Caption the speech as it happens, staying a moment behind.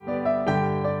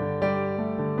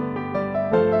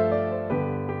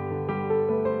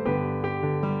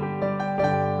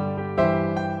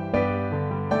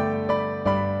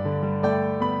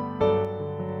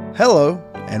Hello,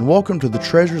 and welcome to the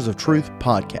Treasures of Truth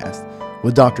podcast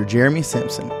with Dr. Jeremy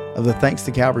Simpson of the Thanks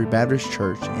to Calvary Baptist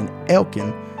Church in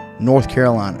Elkin, North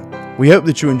Carolina. We hope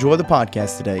that you enjoy the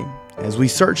podcast today as we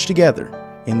search together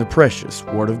in the precious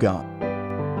Word of God.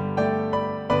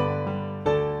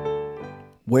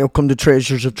 Welcome to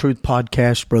Treasures of Truth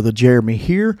podcast. Brother Jeremy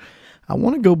here. I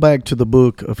want to go back to the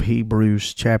book of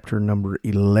Hebrews chapter number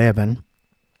 11.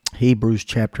 Hebrews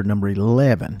chapter number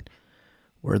 11.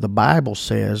 Where the Bible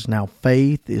says, "Now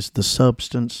faith is the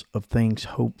substance of things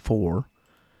hoped for,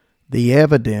 the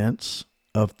evidence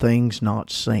of things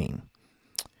not seen."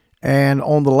 And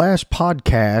on the last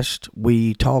podcast,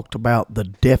 we talked about the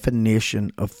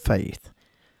definition of faith.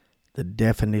 The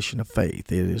definition of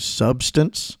faith. It is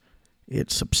substance, it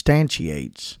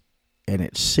substantiates, and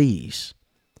it sees.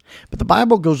 But the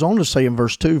Bible goes on to say in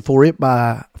verse 2,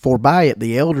 For by it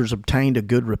the elders obtained a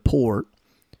good report.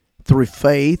 Through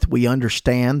faith, we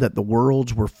understand that the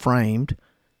worlds were framed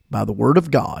by the Word of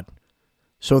God,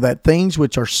 so that things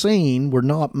which are seen were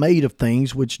not made of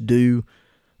things which do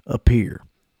appear.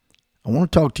 I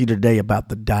want to talk to you today about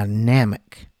the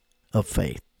dynamic of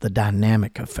faith, the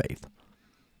dynamic of faith.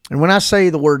 And when I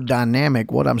say the word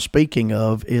dynamic, what I'm speaking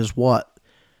of is what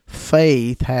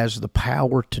faith has the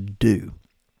power to do.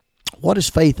 What is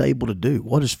faith able to do?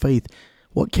 What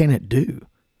can it do?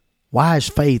 Why is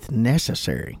faith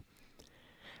necessary?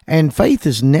 And faith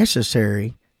is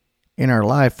necessary in our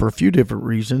life for a few different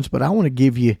reasons, but I want to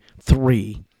give you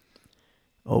three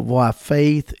of why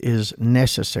faith is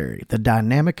necessary, the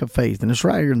dynamic of faith, and it's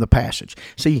right here in the passage.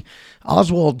 See,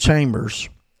 Oswald Chambers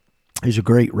is a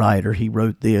great writer. He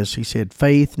wrote this. He said,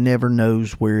 "Faith never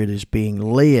knows where it is being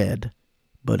led,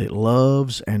 but it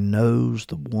loves and knows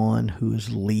the one who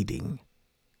is leading."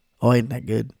 Oh, isn't that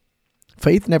good?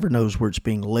 Faith never knows where it's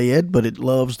being led, but it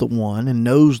loves the one and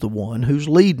knows the one who's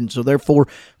leading. So therefore,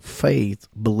 faith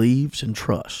believes and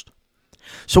trusts.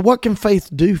 So what can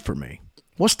faith do for me?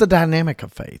 What's the dynamic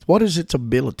of faith? What is its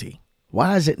ability?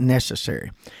 Why is it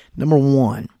necessary? Number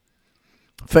one,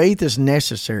 faith is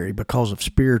necessary because of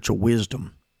spiritual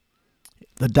wisdom.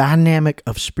 The dynamic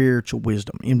of spiritual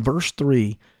wisdom. In verse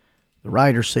 3, the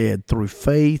writer said, "Through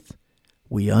faith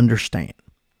we understand."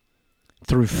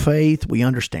 Through faith, we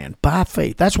understand. By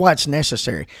faith. That's why it's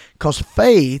necessary. Because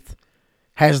faith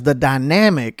has the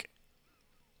dynamic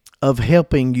of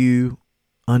helping you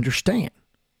understand.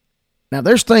 Now,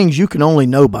 there's things you can only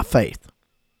know by faith.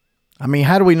 I mean,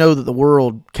 how do we know that the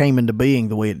world came into being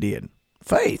the way it did?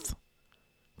 Faith.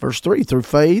 Verse 3, through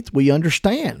faith, we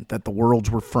understand that the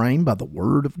worlds were framed by the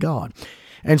Word of God.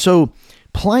 And so,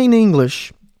 plain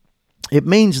English, it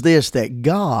means this, that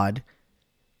God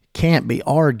can't be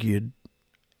argued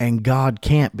and God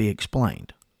can't be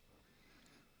explained.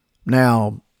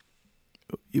 Now,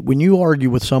 when you argue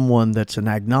with someone that's an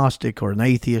agnostic or an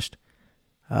atheist,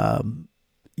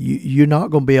 you're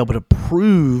not going to be able to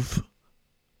prove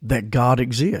that God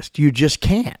exists. You just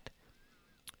can't.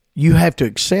 You have to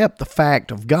accept the fact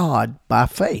of God by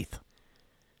faith.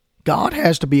 God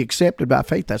has to be accepted by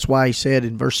faith. That's why he said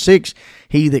in verse 6,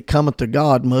 "He that cometh to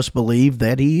God must believe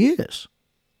that he is."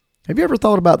 Have you ever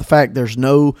thought about the fact there's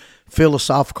no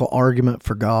philosophical argument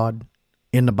for God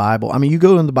in the Bible? I mean, you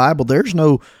go in the Bible, there's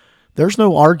no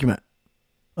argument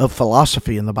of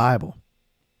philosophy in the Bible.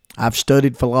 I've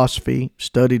studied philosophy,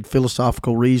 studied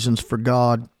philosophical reasons for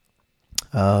God,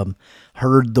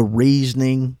 heard the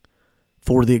reasoning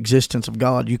for the existence of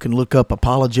God. You can look up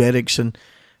apologetics and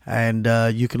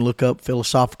you can look up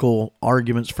philosophical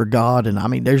arguments for God. And I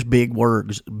mean, there's big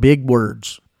words.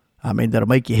 I mean, that'll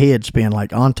make your head spin,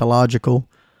 like ontological,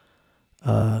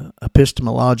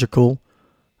 epistemological,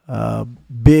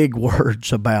 big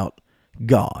words about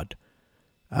God.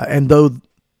 And though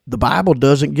the Bible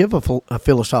doesn't give a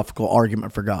philosophical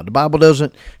argument for God, the Bible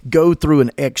doesn't go through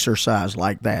an exercise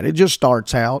like that. It just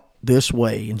starts out this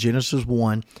way in Genesis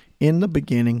 1, in the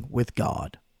beginning with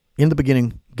God. In the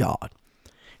beginning, God.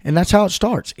 And that's how it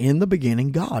starts. In the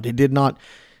beginning, God. It did not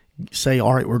say,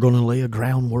 all right, we're going to lay a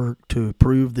groundwork to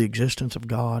prove the existence of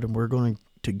God, and we're going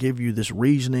to give you this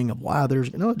reasoning of why there's,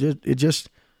 it just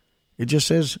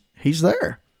says he's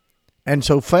there. And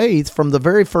so faith from the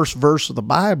very first verse of the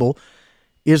Bible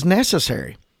is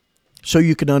necessary so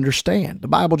you can understand. The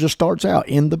Bible just starts out,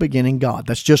 in the beginning, God.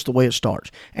 That's just the way it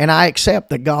starts. And I accept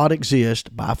that God exists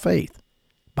by faith.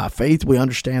 By faith, we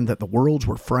understand that the worlds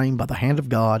were framed by the hand of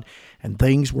God, and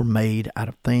things were made out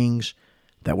of things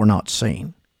that were not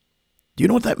seen. Do you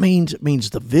know what that means? It means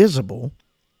the visible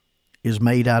is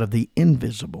made out of the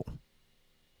invisible.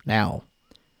 Now,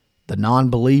 the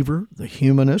non-believer, the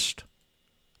humanist,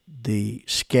 the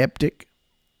skeptic,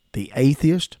 the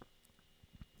atheist,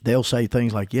 They'll say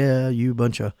things like, yeah, you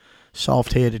bunch of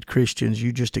soft-headed Christians,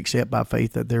 you just accept by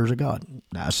faith that there's a God.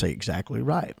 I say exactly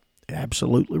right.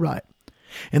 Absolutely right.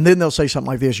 And then they'll say something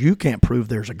like this, you can't prove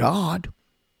there's a God.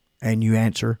 And you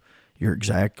answer, you're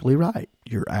exactly right.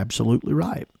 You're absolutely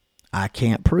right. I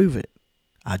can't prove it.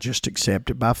 I just accept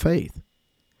it by faith.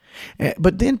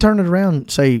 But then turn it around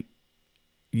and say,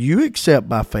 you accept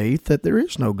by faith that there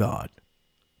is no God.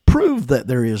 Prove that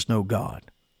there is no God.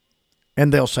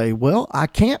 And they'll say, well, I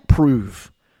can't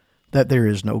prove that there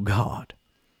is no God.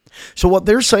 So what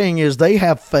they're saying is they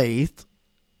have faith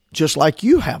just like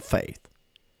you have faith.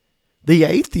 The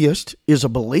atheist is a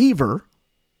believer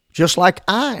just like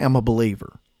I am a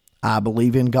believer. I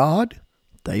believe in God.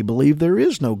 They believe there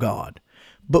is no God.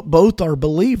 But both are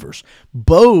believers.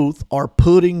 Both are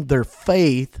putting their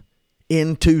faith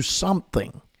into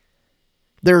something.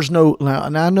 There's no,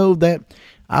 and I know that,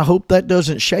 I hope that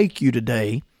doesn't shake you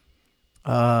today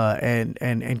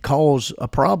and cause a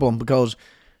problem, because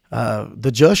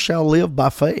the just shall live by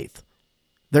faith.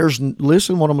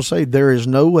 Listen what I'm going to say. There is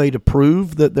no way to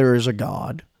prove that there is a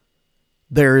God.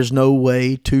 There is no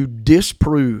way to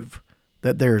disprove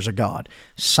that there is a God.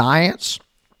 Science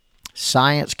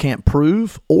can't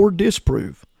prove or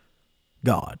disprove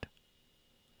God.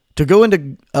 To go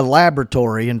into a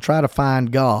laboratory and try to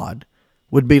find God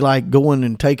would be like going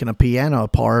and taking a piano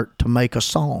apart to make a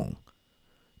song.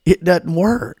 It doesn't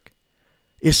work.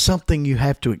 It's something you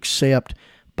have to accept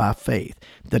by faith.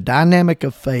 The dynamic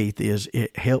of faith is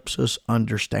it helps us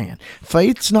understand.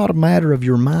 Faith's not a matter of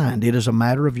your mind. It is a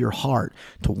matter of your heart.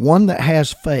 To one that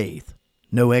has faith,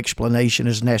 no explanation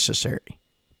is necessary.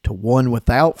 To one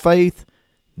without faith,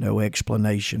 no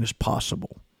explanation is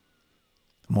possible.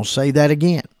 I'm going to say that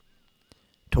again.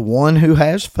 To one who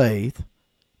has faith,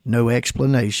 no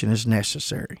explanation is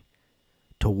necessary.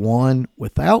 To one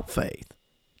without faith,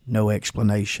 no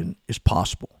explanation is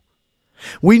possible.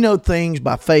 We know things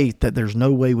by faith that there's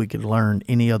no way we could learn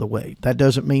any other way. That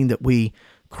doesn't mean that we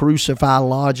crucify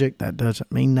logic. That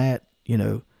doesn't mean that,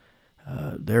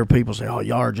 there are people say, oh,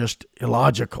 y'all are just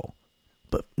illogical.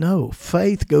 But no,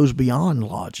 faith goes beyond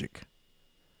logic.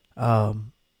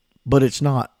 But it's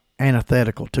not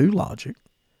antithetical to logic.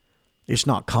 It's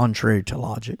not contrary to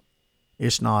logic.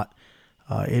 It's not,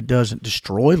 it doesn't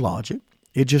destroy logic.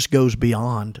 It just goes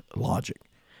beyond logic.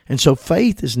 And so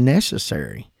faith is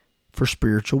necessary for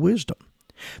spiritual wisdom.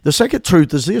 The second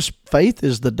truth is this: faith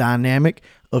is the dynamic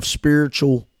of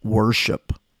spiritual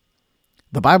worship.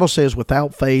 The Bible says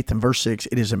without faith, in verse 6,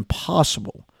 it is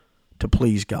impossible to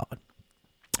please God.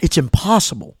 It's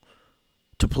impossible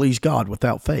to please God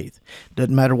without faith.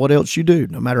 Doesn't matter what else you do,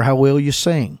 no matter how well you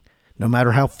sing, no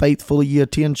matter how faithfully you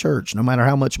attend church, no matter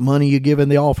how much money you give in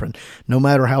the offering, no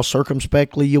matter how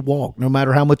circumspectly you walk, no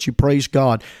matter how much you praise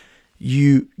God,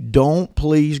 you don't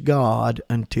please God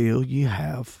until you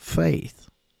have faith.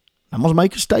 I'm going to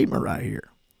make a statement right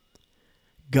here.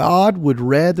 God would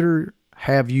rather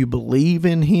have you believe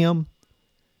in Him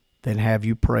than have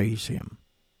you praise Him.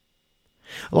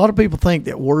 A lot of people think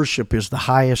that worship is the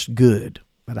highest good,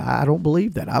 but I don't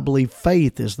believe that. I believe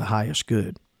faith is the highest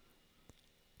good.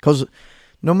 Because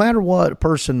no matter what a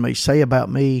person may say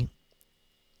about me,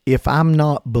 if I'm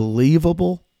not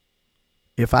believable,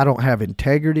 if I don't have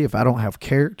integrity, if I don't have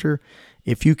character,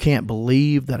 if you can't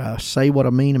believe that I say what I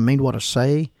mean and mean what I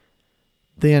say,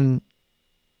 then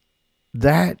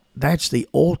that's the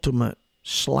ultimate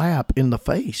slap in the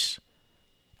face.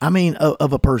 I mean,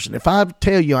 of a person. If I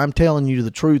tell you I'm telling you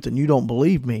the truth and you don't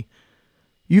believe me,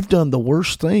 you've done the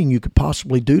worst thing you could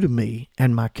possibly do to me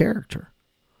and my character.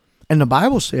 And the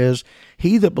Bible says,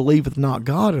 he that believeth not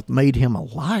God hath made him a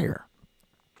liar.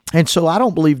 And so I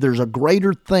don't believe there's a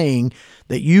greater thing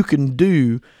that you can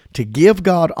do to give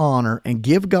God honor and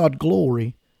give God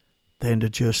glory than to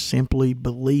just simply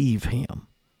believe Him.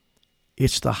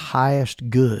 It's the highest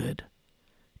good.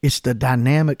 It's the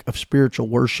dynamic of spiritual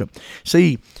worship.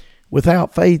 See,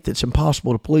 without faith, it's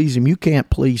impossible to please Him. You can't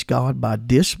please God by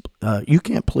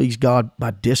disbelieving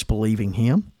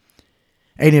Him.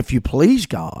 And if you please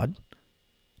God,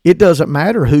 it doesn't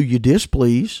matter who you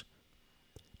displease.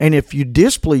 And if you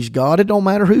displease God, it don't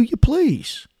matter who you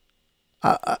please.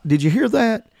 Did you hear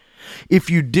that? If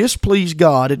you displease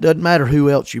God, it doesn't matter who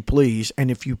else you please.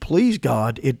 And if you please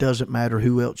God, it doesn't matter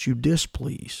who else you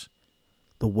displease.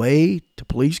 The way to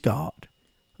please God,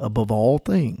 above all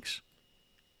things,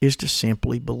 is to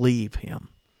simply believe Him.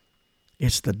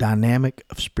 It's the dynamic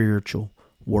of spiritual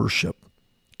worship.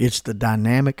 It's the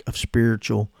dynamic of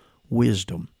spiritual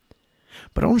wisdom.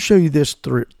 But I want to show you this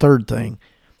third thing.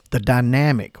 The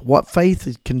dynamic, what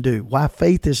faith can do, why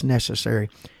faith is necessary,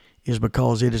 is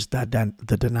because it is the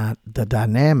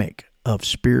dynamic of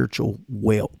spiritual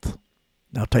wealth.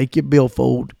 Now take your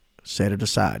billfold, set it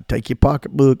aside. Take your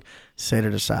pocketbook, set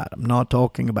it aside. I'm not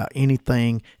talking about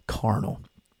anything carnal.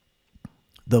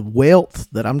 The wealth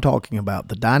that I'm talking about,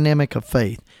 the dynamic of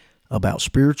faith about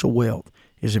spiritual wealth,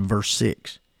 is in verse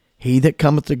 6. He that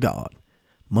cometh to God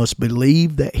must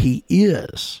believe that he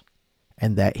is,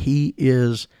 and that he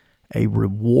is a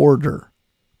rewarder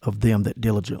of them that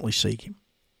diligently seek him.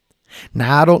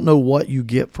 Now, I don't know what you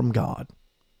get from God.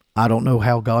 I don't know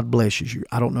how God blesses you.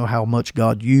 I don't know how much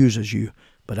God uses you,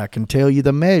 but I can tell you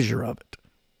the measure of it.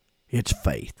 It's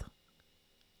faith.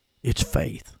 It's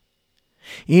faith.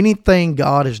 Anything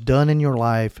God has done in your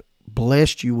life,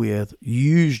 blessed you with,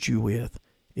 used you with,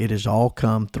 it has all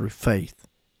come through faith.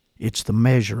 It's the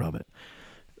measure of it.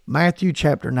 Matthew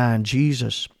chapter 9,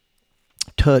 Jesus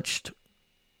touched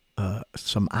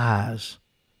some eyes,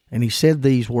 and he said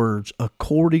these words,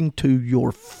 according to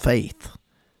your faith,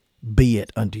 be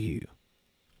it unto you.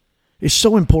 It's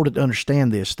so important to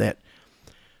understand this, that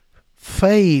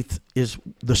faith is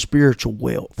the spiritual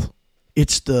wealth.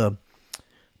 It's the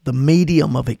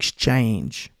medium of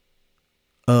exchange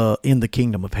in the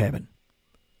kingdom of heaven.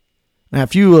 Now,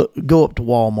 if you go up to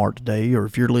Walmart today, or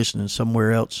if you're listening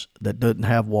somewhere else that doesn't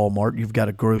have Walmart, you've got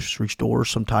a grocery store,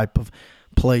 some type of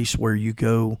place where you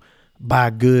go buy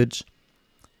goods,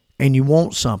 and you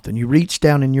want something. You reach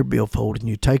down in your billfold and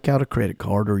you take out a credit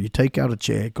card, or you take out a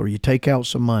check, or you take out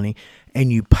some money,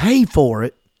 and you pay for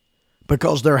it,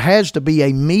 because there has to be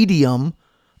a medium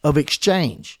of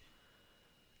exchange.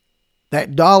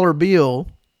 That dollar bill,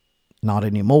 not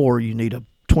anymore, you need a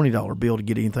 $20 bill to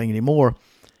get anything anymore,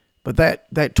 but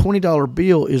that $20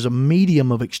 bill is a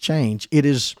medium of exchange. It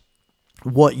is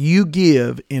what you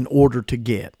give in order to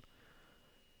get.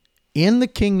 In the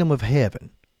kingdom of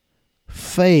heaven,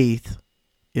 faith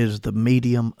is the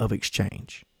medium of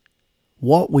exchange.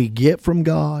 What we get from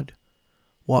God,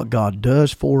 what God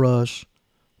does for us,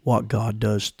 what God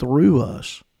does through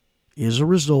us, is a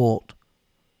result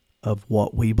of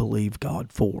what we believe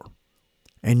God for.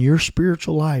 And your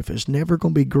spiritual life is never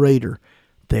going to be greater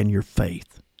than your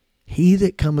faith. He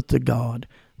that cometh to God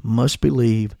must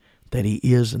believe that he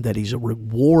is, and that he's a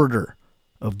rewarder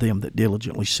of them that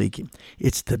diligently seek him.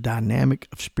 It's the dynamic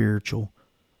of spiritual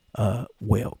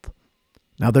wealth.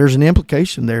 Now, there's an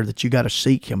implication there that you got to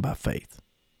seek him by faith.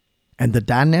 And the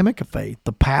dynamic of faith,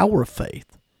 the power of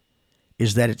faith,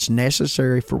 is that it's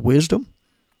necessary for wisdom,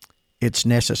 it's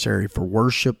necessary for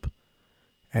worship,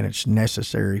 and it's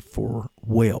necessary for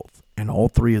wealth. And all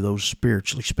three of those,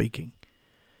 spiritually speaking.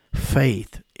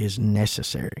 Faith is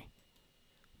necessary.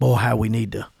 Boy, how we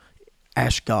need to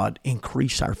ask God,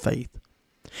 increase our faith.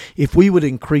 If we would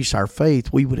increase our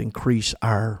faith, we would increase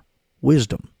our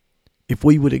wisdom. If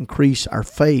we would increase our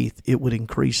faith, it would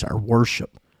increase our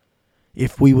worship.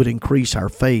 If we would increase our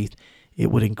faith,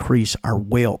 it would increase our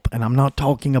wealth. And I'm not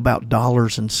talking about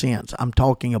dollars and cents. I'm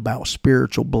talking about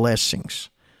spiritual blessings.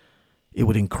 It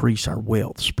would increase our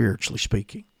wealth, spiritually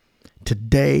speaking.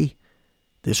 Today,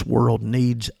 this world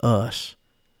needs us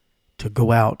to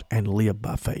go out and live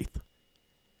by faith.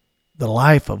 The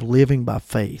life of living by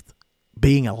faith,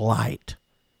 being a light,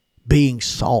 being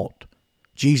salt.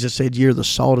 Jesus said, you're the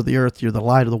salt of the earth, you're the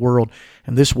light of the world,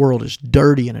 and this world is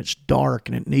dirty and it's dark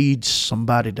and it needs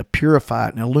somebody to purify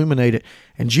it and illuminate it.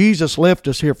 And Jesus left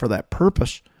us here for that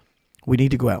purpose. We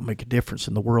need to go out and make a difference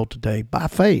in the world today by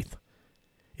faith.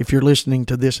 If you're listening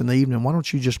to this in the evening, why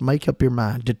don't you just make up your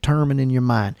mind, determine in your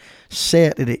mind,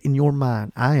 set it in your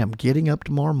mind, I am getting up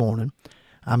tomorrow morning,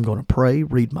 I'm going to pray,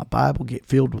 read my Bible, get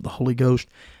filled with the Holy Ghost.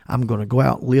 I'm going to go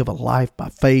out and live a life by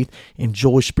faith,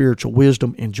 enjoy spiritual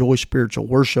wisdom, enjoy spiritual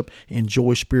worship,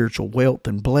 enjoy spiritual wealth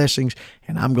and blessings,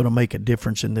 and I'm going to make a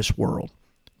difference in this world.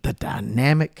 The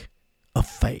dynamic of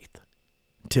faith.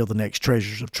 Until the next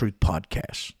Treasures of Truth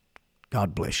podcast.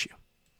 God bless you.